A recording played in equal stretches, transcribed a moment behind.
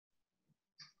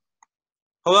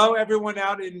Hello, everyone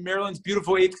out in Maryland's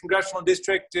beautiful 8th Congressional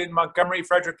District in Montgomery,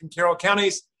 Frederick, and Carroll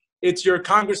counties. It's your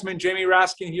Congressman Jamie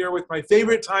Raskin here with my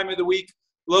favorite time of the week,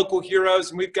 Local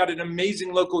Heroes. And we've got an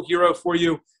amazing local hero for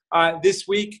you this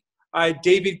week,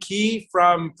 David Key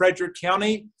from Frederick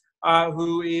County,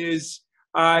 who is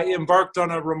embarked on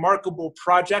a remarkable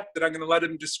project that I'm going to let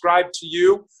him describe to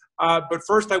you. But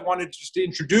first, I wanted just to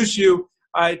introduce you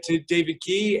to David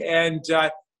Key and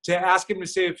to ask him to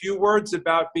say a few words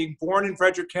about being born in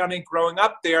Frederick County, growing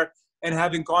up there, and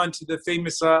having gone to the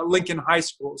famous Lincoln High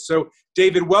School. So,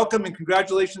 David, welcome and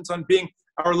congratulations on being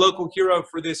our local hero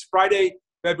for this Friday,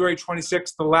 February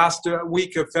 26th, the last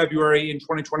week of February in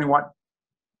 2021.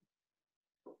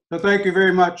 Well, thank you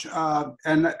very much,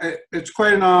 and it's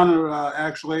quite an honor,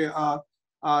 actually.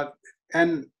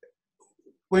 And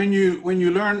when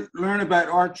you learn about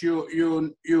AARCH,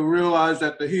 you realize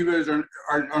that the heroes are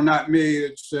not me.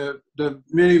 It's the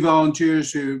many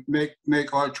volunteers who make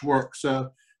AARCH work.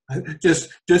 So just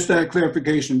that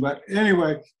clarification. But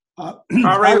anyway, all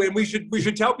right, and we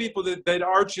should tell people that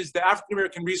AARCH is the African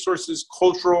American Resources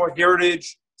Cultural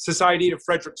Heritage Society of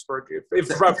Fredericksburg,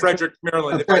 Frederick,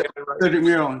 Maryland. Frederick,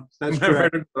 Maryland. That's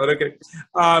correct. Okay.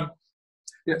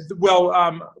 Yes.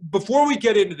 Well, before we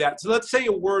get into that, so let's say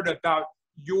a word about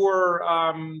your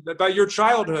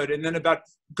childhood and then about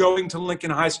going to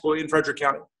Lincoln High School in Frederick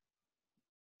County.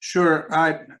 Sure.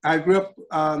 I grew up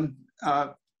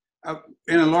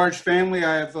in a large family.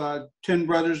 I have 10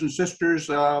 brothers and sisters,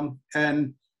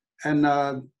 and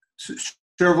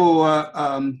several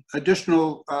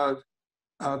additional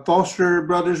foster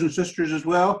brothers and sisters as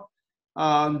well.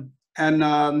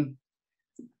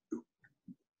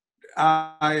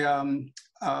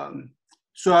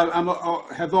 So I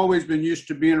have always been used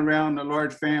to being around a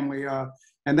large family,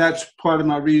 and that's part of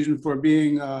my reason for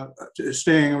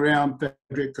staying around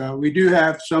Frederick. We do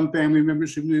have some family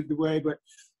members who moved away, but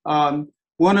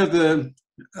one of the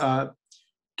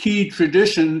key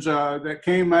traditions that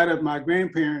came out of my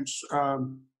grandparents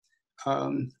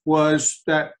was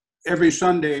that every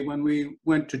Sunday when we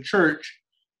went to church,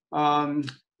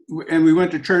 and we went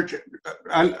to church,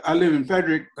 I live in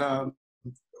Frederick,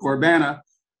 Urbana,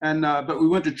 but we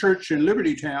went to church in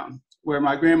Liberty Town, where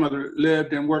my grandmother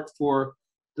lived and worked for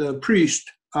the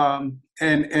priest, and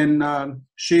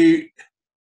she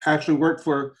actually worked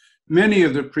for many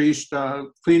of the priests,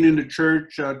 cleaning the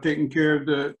church, taking care of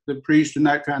the priest, and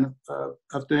that kind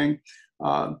of thing.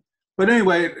 But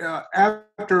anyway,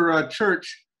 after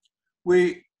church,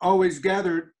 we always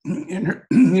gathered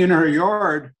in her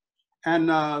yard, and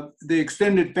the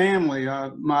extended family,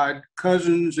 my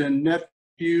cousins and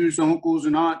nephews, uncles,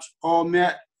 and aunts all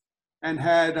met and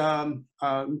had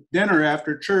dinner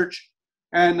after church,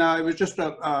 and it was just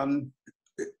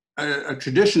a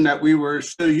tradition that we were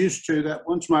so used to that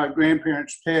once my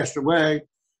grandparents passed away,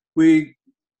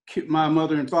 my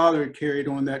mother and father carried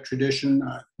on that tradition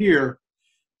here,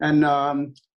 and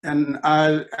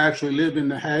I actually live in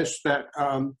the house that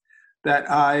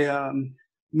I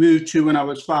moved to when I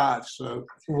was 5. So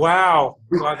wow,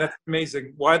 that's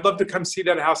amazing. Well, I'd love to come see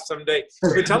that house someday.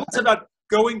 But tell us about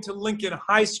going to Lincoln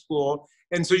High School.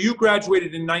 And so you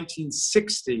graduated in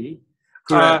 1960,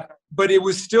 but it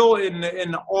was still in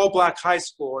an all-black high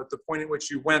school at the point at which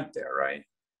you went there, right?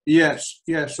 Yes.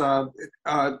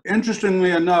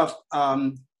 Interestingly enough,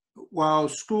 while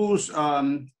schools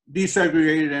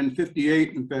desegregated in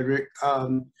 '58 in Frederick,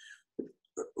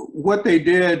 what they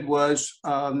did was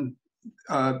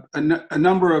a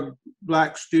number of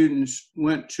black students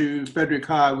went to Frederick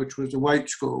High, which was a white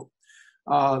school.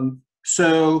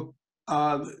 So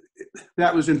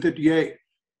that was in '58.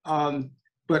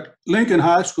 But Lincoln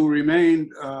High School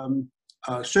remained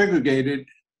segregated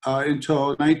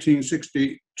until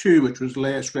 1962, which was the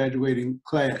last graduating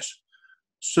class.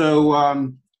 So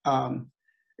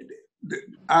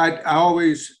I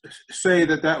always say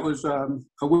that was a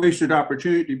wasted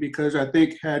opportunity, because I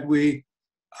think had we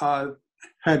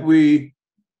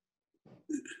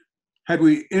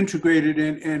integrated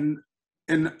in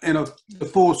the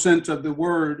full sense of the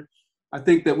word, I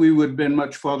think that we would have been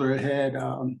much farther ahead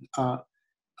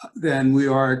than we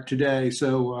are today.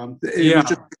 So it was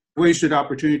just a wasted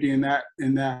opportunity in that.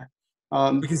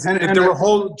 Because there were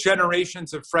whole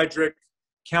generations of Frederick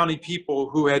County people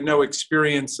who had no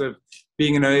experience of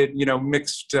being in a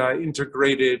mixed,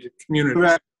 integrated community.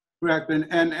 Correct.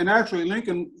 And actually,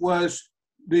 Lincoln was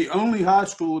the only high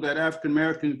school that African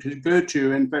Americans could go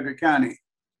to in Frederick County,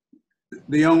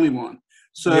 the only one.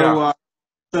 So,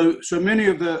 so many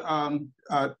of the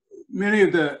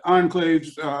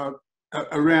enclaves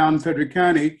around Frederick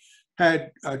County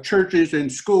had churches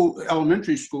and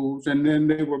elementary schools, and then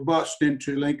they were bused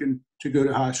into Lincoln to go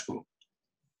to high school.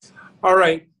 All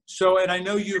right. So, and I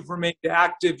know you've remained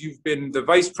active. You've been the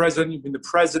vice president, you've been the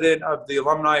president of the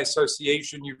Alumni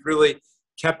Association. You've really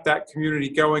kept that community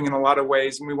going in a lot of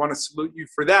ways, and we want to salute you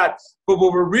for that. But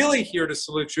what we're really here to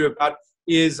salute you about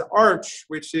is AARCH,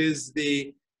 which is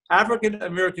the African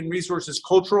American Resources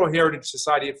Cultural Heritage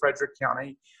Society of Frederick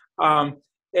County.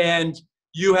 And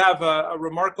you have a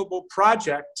remarkable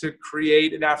project to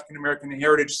create an African American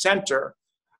Heritage Center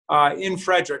in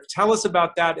Frederick. Tell us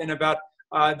about that and about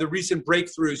the recent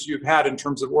breakthroughs you've had in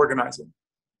terms of organizing.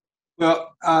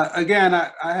 Well, again,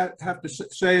 I have to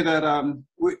say that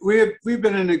we've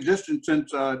been in existence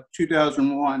since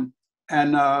 2001,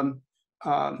 and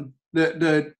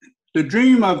the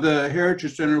dream of the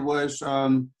Heritage Center was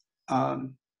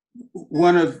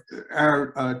one of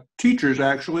our teachers,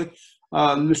 actually,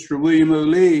 Mr. William O.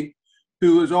 Lee,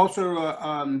 who was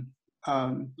also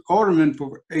alderman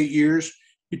for 8 years.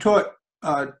 He taught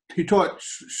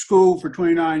school for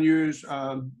 29 years,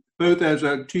 both as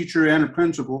a teacher and a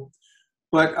principal.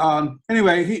 But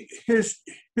anyway, his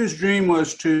dream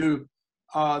was to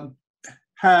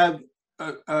have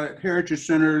a heritage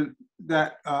center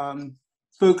that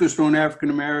focused on African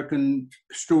American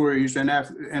stories and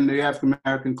the African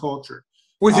American culture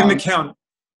within the county.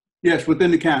 Yes, within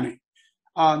the county,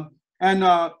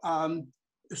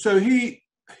 so he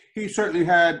certainly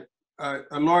had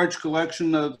a large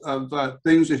collection of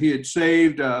things that he had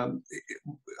saved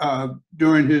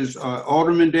during his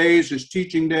alderman days, his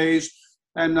teaching days,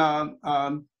 and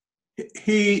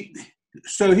he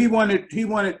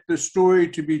wanted the story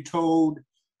to be told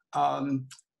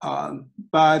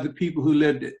by the people who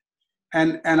lived it,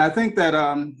 and I think that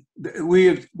we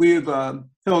have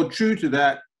held true to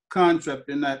that concept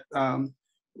in that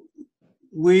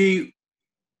we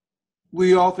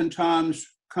oftentimes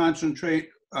concentrate.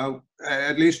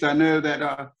 At least I know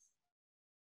that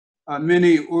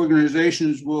many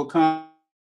organizations will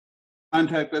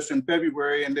contact us in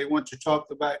February and they want to talk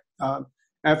about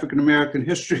African American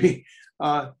history,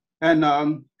 and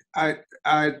I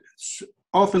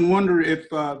often wonder if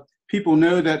people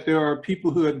know that there are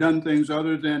people who have done things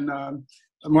other than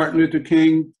Martin Luther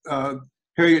King,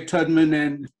 Harriet Tubman,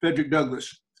 and Frederick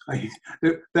Douglass.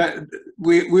 That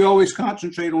we always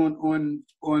concentrate on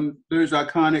those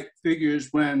iconic figures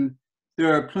when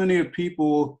there are plenty of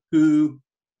people who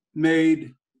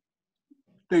made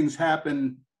things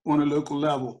happen on a local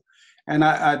level, and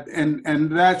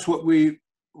and that's what we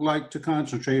like to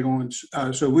concentrate on.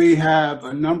 So we have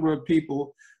a number of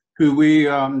people who we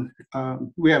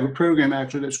have a program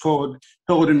actually that's called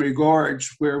Held in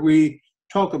Regards, where we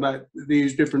talk about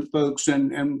these different folks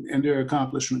and their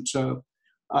accomplishments. So.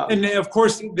 And of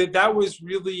course, that was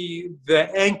really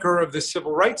the anchor of the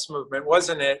civil rights movement,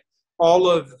 wasn't it? All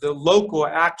of the local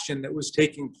action that was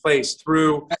taking place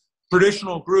through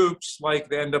traditional groups like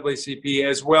the NAACP,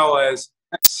 as well as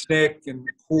SNCC and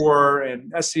CORE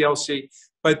and SCLC,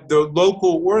 but the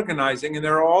local organizing. And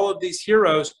there are all of these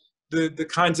heroes, the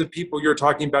kinds of people you're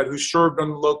talking about who served on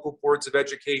the local boards of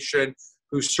education,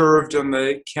 who served on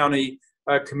the county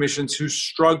commissions, who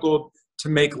struggled to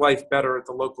make life better at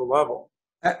the local level.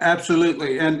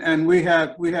 Absolutely, and we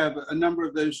have a number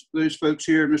of those folks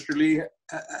here. Mr. Lee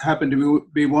happened to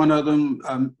be one of them.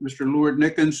 Mr. Lord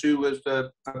Nickens, who was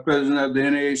the president of the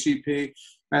NAACP,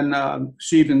 and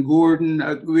Stephen Gordon.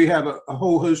 We have a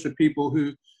whole host of people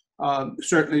who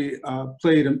certainly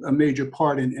played a major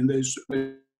part in those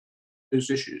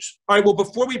issues. All right, well,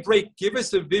 before we break, give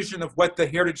us a vision of what the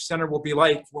Heritage Center will be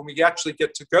like when we actually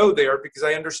get to go there, because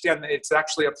I understand that it's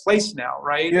actually a place now,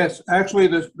 right? Yes, actually,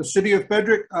 the city of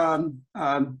Frederick,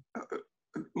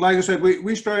 like I said,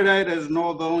 we started out as an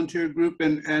all-volunteer group,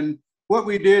 and what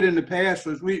we did in the past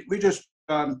was we just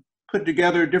put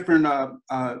together different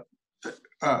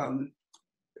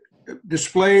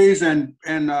displays and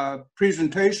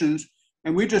presentations,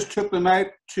 and we just took them out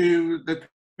to the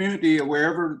community or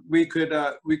wherever we could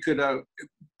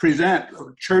present,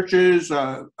 churches,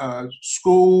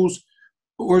 schools,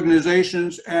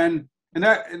 organizations, and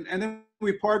then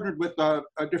we partnered with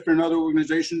different other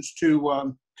organizations to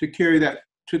carry that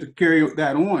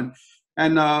on,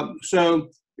 and so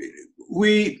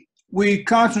we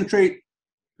concentrate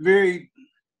very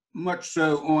much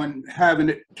so on having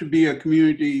it to be a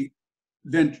community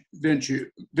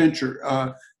venture.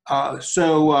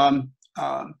 So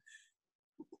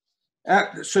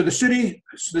the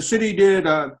city did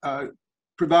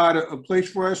provide a place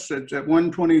for us. It's at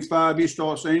 125 East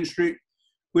All-Saint Street,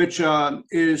 which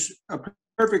is a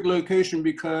perfect location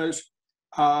because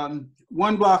 1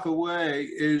 block away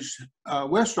is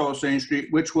West All-Saint Street,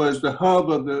 which was the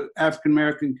hub of the African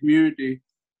American community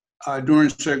during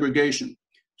segregation.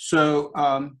 So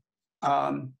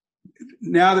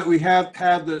now that we have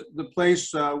the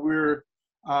place, we're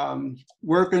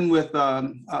working with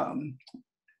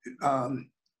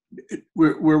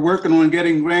we're working on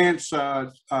getting grants.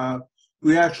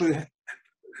 We actually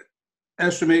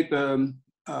estimate the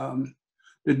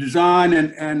design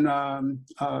and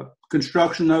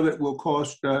construction of it will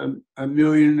cost $1.5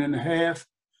 million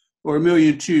or $1.2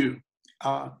 million.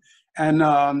 And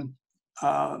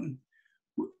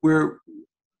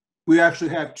we actually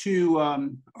have two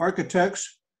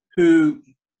architects who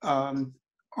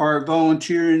are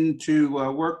volunteering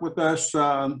to work with us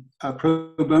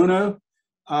pro bono,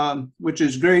 which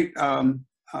is great.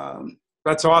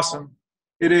 That's awesome.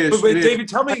 It is. But David,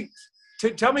 tell me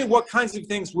what kinds of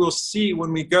things we'll see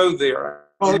when we go there.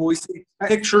 Will we see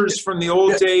pictures from the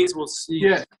old days? We'll see.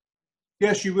 Yeah.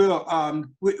 Yes, you will.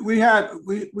 We have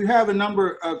a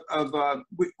number of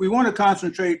we want to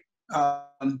concentrate a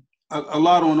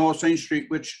lot on All Saints Street,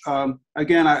 which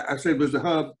again I said was the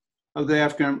hub of the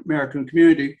African American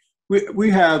community.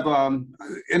 We have and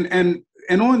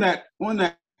on that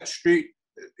street,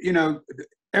 you know,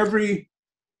 every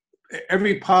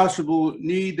possible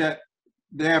need that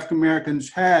the African Americans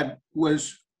had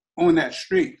was on that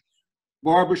street: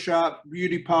 barbershop,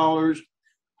 beauty parlors,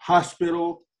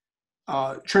 hospital,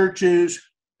 churches,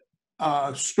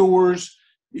 stores,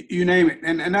 you name it.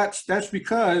 And that's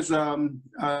because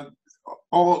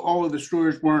all of the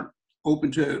stores weren't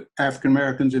open to African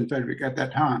Americans in Frederick at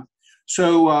that time.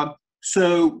 So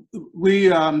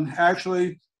we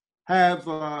actually have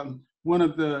one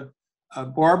of the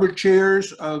barber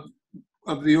chairs of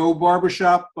the old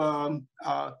barbershop. And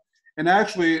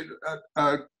actually,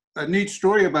 a neat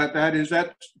story about that is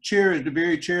that chair is the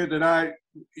very chair that I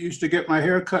used to get my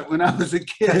hair cut when I was a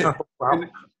kid. Wow.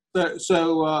 But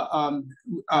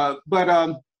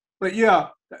yeah,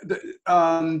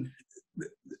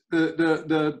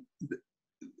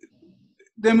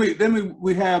 then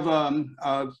we have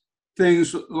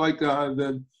things like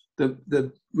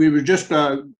we were just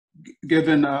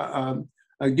given a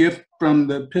gift from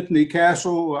the Epiphany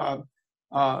Castle,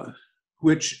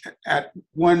 which at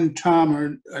one time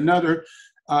or another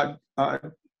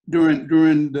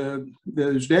during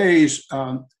those days,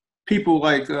 people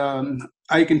like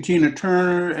Ike and Tina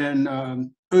Turner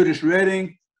and Otis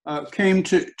Redding came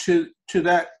to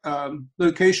that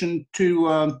location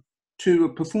to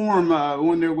perform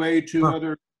on their way to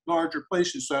other larger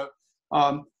places. So,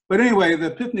 but anyway, the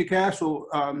Epiphany Castle,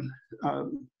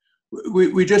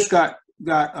 we just got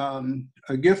a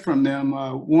gift from them.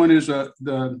 One is a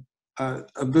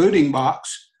voting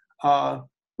box,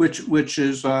 which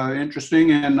is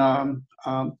interesting, and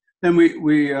then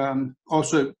we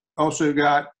also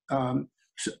got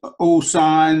old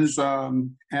signs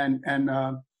and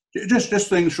just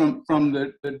things from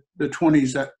the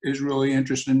 20s that is really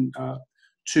interesting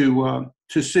to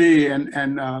see,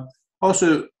 and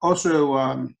also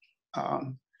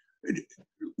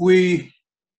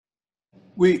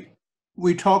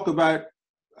we talk about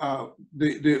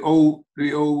the old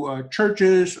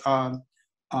churches,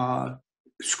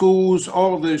 schools,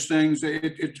 all of those things.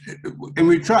 And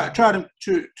we try to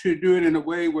do it in a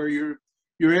way where you're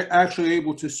actually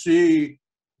able to see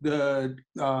the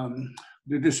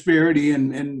disparity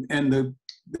and the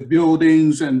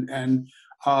buildings and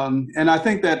I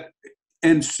think that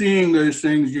in seeing those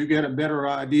things you get a better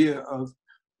idea of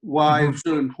why it's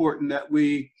so important that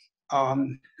we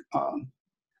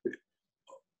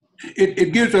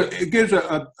it gives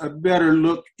a better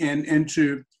look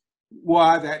into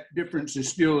why that difference is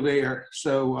still there.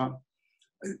 So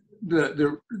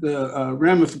the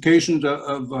ramifications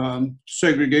of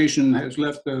segregation has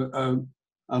left a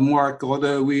mark.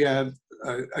 Although we have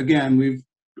again we've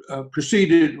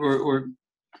proceeded or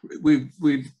we've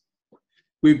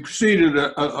proceeded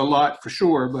a lot for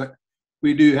sure, but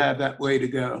we do have that way to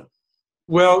go.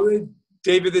 Well,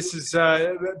 David, this is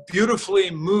a beautifully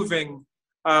moving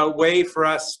way for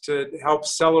us to help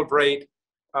celebrate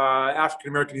African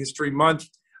American History Month.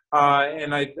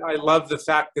 And I love the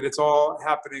fact that it's all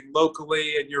happening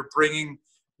locally and you're bringing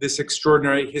this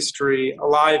extraordinary history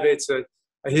alive. It's a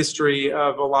history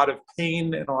of a lot of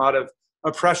pain and a lot of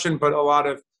oppression, but a lot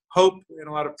of hope and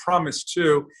a lot of promise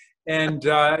too. And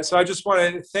so I just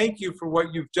want to thank you for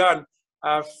what you've done.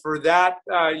 For that,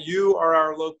 you are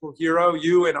our local hero,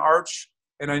 you and AARCH.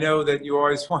 And I know that you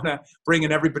always want to bring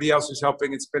in everybody else who's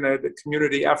helping. It's been a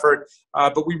community effort,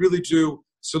 but we really do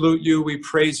salute you, we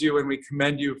praise you, and we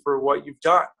commend you for what you've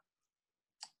done.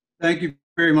 Thank you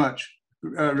very much.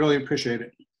 Really appreciate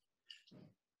it.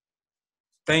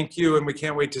 Thank you, and we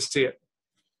can't wait to see it.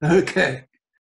 Okay.